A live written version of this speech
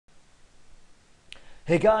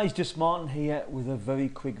Hey guys, just Martin here with a very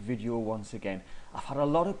quick video once again. I've had a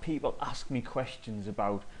lot of people ask me questions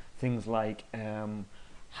about things like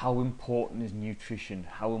how important is nutrition,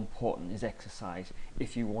 how important is exercise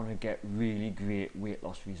if you want to get really great weight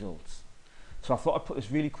loss results. So I thought I'd put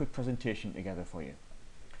this really quick presentation together for you.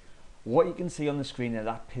 What you can see on the screen there,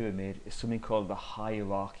 that pyramid, is something called the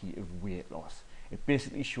hierarchy of weight loss. It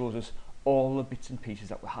basically shows us all the bits and pieces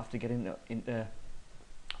that we have to get into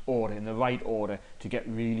order, in the right order, to get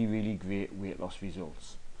really great weight loss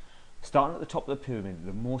results. Starting at the top of the pyramid,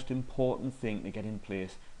 the most important thing to get in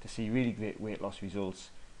place to see really great weight loss results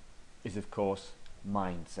is, of course,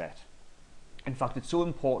 mindset. In fact, it's so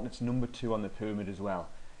important it's number 2 on the pyramid as well.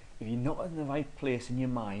 If you're not in the right place in your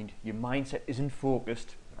mind, your mindset isn't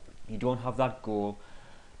focused, you don't have that goal,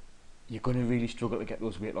 you're going to really struggle to get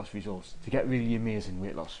those weight loss results, to get really amazing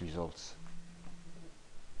weight loss results.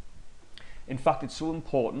 In fact, it's so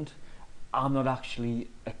important. I'm not actually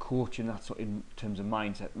a coach in that sort in terms of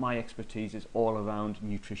mindset. My expertise is all around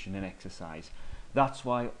nutrition and exercise. That's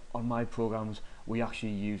why on my programs we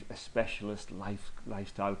actually use a specialist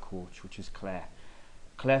lifestyle coach, which is Claire.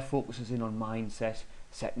 Claire focuses in on mindset,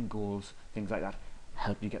 setting goals, things like that,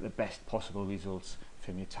 help you get the best possible results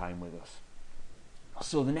from your time with us.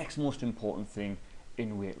 So the next most important thing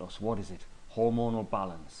in weight loss, what is it? Hormonal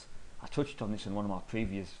balance. I touched on this in one of my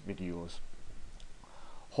previous videos.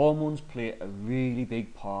 Hormones play a really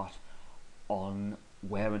big part on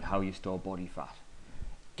where and how you store body fat.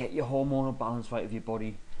 Get your hormonal balance right of your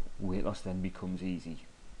body, weight loss then becomes easy.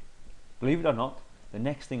 Believe it or not, the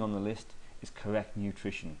next thing on the list is correct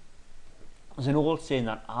nutrition. There's an old saying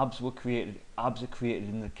that abs are created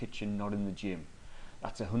in the kitchen, not in the gym.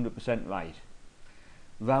 That's 100% right.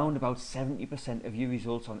 Round about 70% of your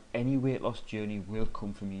results on any weight loss journey will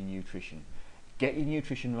come from your nutrition. Get your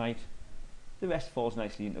nutrition right, the rest falls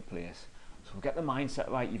nicely into place. So we'll get the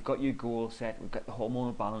mindset right, you've got your goal set, we've got the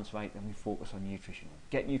hormonal balance right, then we focus on nutrition.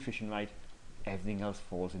 Get nutrition right, everything else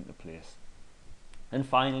falls into place. And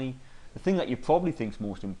finally, the thing that you probably think is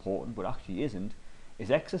most important, but actually isn't,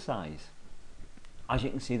 is exercise. As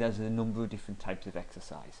you can see, there's a number of different types of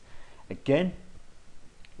exercise. Again,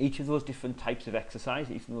 each of those different types of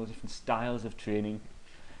exercise, each of those different styles of training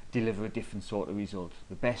deliver a different sort of result,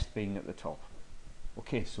 the best being at the top.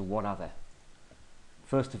 Okay, so what are they?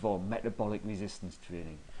 First of all, metabolic resistance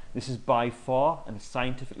training. This is by far and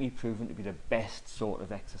scientifically proven to be the best sort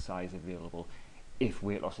of exercise available if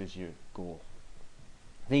weight loss is your goal.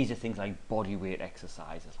 These are things like body weight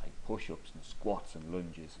exercises like push-ups and squats and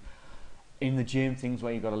lunges. In the gym, things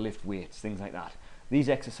where you've got to lift weights, things like that. These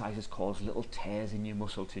exercises cause little tears in your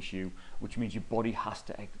muscle tissue, which means your body has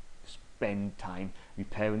to spend time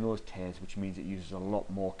repairing those tears, which means it uses a lot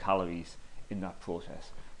more calories in that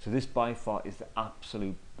process. So this by far is the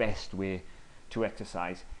absolute best way to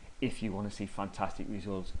exercise if you want to see fantastic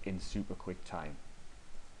results in super quick time.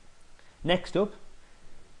 Next up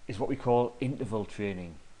is what we call interval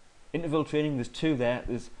training. Interval training, there's two there.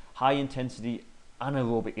 There's high intensity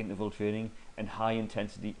anaerobic interval training and high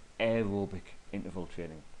intensity aerobic interval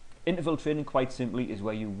training. Interval training, quite simply, is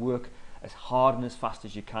where you work as hard and as fast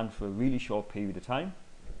as you can for a really short period of time,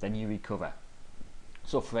 then you recover.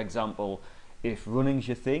 So for example, if running's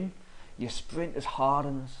your thing, you sprint as hard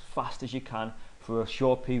and as fast as you can for a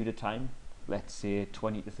short period of time, let's say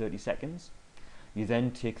 20 to 30 seconds. You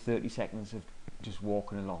then take 30 seconds of just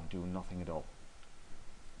walking along, doing nothing at all.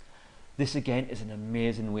 This again is an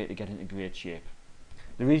amazing way to get into great shape.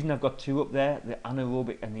 The reason I've got two up there, the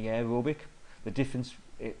anaerobic and the aerobic, the difference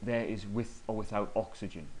there is with or without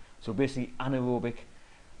oxygen. So basically anaerobic,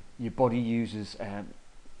 your body uses,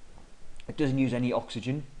 it doesn't use any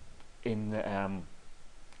oxygen in the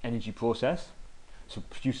energy process, so it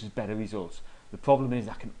produces better results. The problem is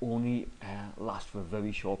that can only last for a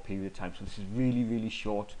very short period of time, so this is really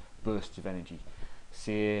short bursts of energy,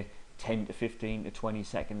 say 10 to 15 to 20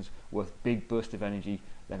 seconds worth big burst of energy,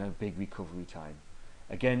 then a big recovery time.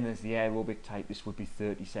 Again, there's the aerobic type. This would be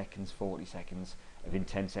 30 seconds, 40 seconds of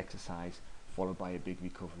intense exercise followed by a big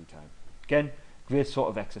recovery time. Again, great sort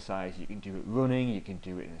of exercise. You can do it running, you can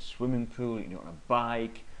do it in a swimming pool, you can do it on a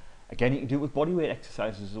bike. Again, you can do it with bodyweight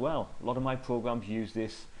exercises as well. A lot of my programs use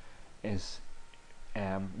this as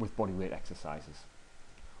with bodyweight exercises.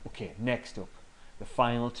 Okay, next up, the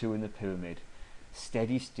final two in the pyramid,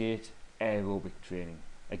 steady state aerobic training.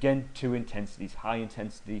 Again, two intensities, high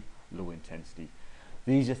intensity, low intensity.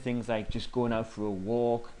 These are things like just going out for a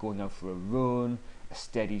walk, going out for a run, a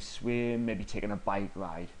steady swim, maybe taking a bike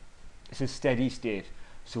ride. It's a steady state,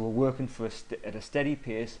 so we're working at a steady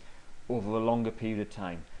pace over a longer period of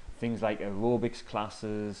time. Things like aerobics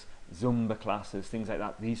classes, Zumba classes, things like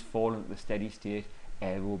that, these fall into the steady state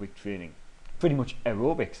aerobic training. Pretty much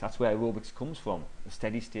aerobics, that's where aerobics comes from, the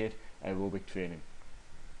steady state aerobic training.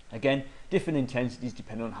 Again, different intensities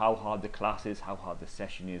depending on how hard the class is, how hard the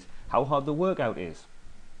session is, how hard the workout is.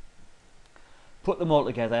 Put them all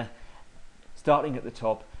together, starting at the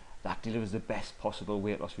top, that delivers the best possible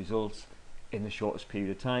weight loss results in the shortest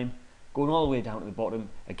period of time. Going all the way down to the bottom,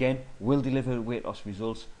 again, will deliver weight loss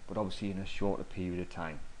results, but obviously in a shorter period of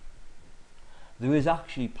time. There is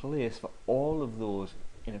actually place for all of those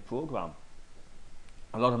in a program.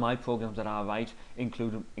 A lot of my programs that I write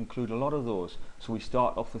include a lot of those. So we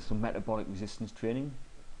start off with some metabolic resistance training,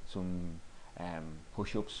 some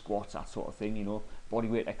push-ups, squats, that sort of thing, you know, body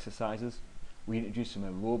weight exercises. We introduce some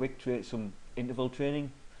aerobic some interval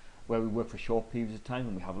training, where we work for short periods of time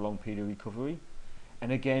and we have a long period of recovery.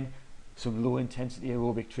 And again, some low intensity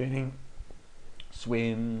aerobic training,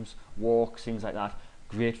 swims, walks, things like that,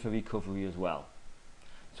 great for recovery as well.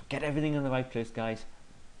 So get everything in the right place, guys.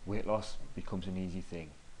 Weight loss becomes an easy thing.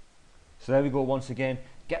 So there we go once again,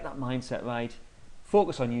 get that mindset right,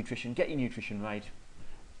 focus on nutrition, get your nutrition right,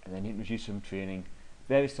 and then introduce some training,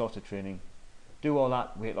 various sorts of training. Do all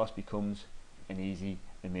that, weight loss becomes an easy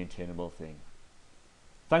and maintainable thing.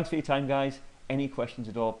 Thanks for your time, guys. Any questions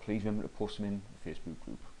at all, please remember to post them in the Facebook group.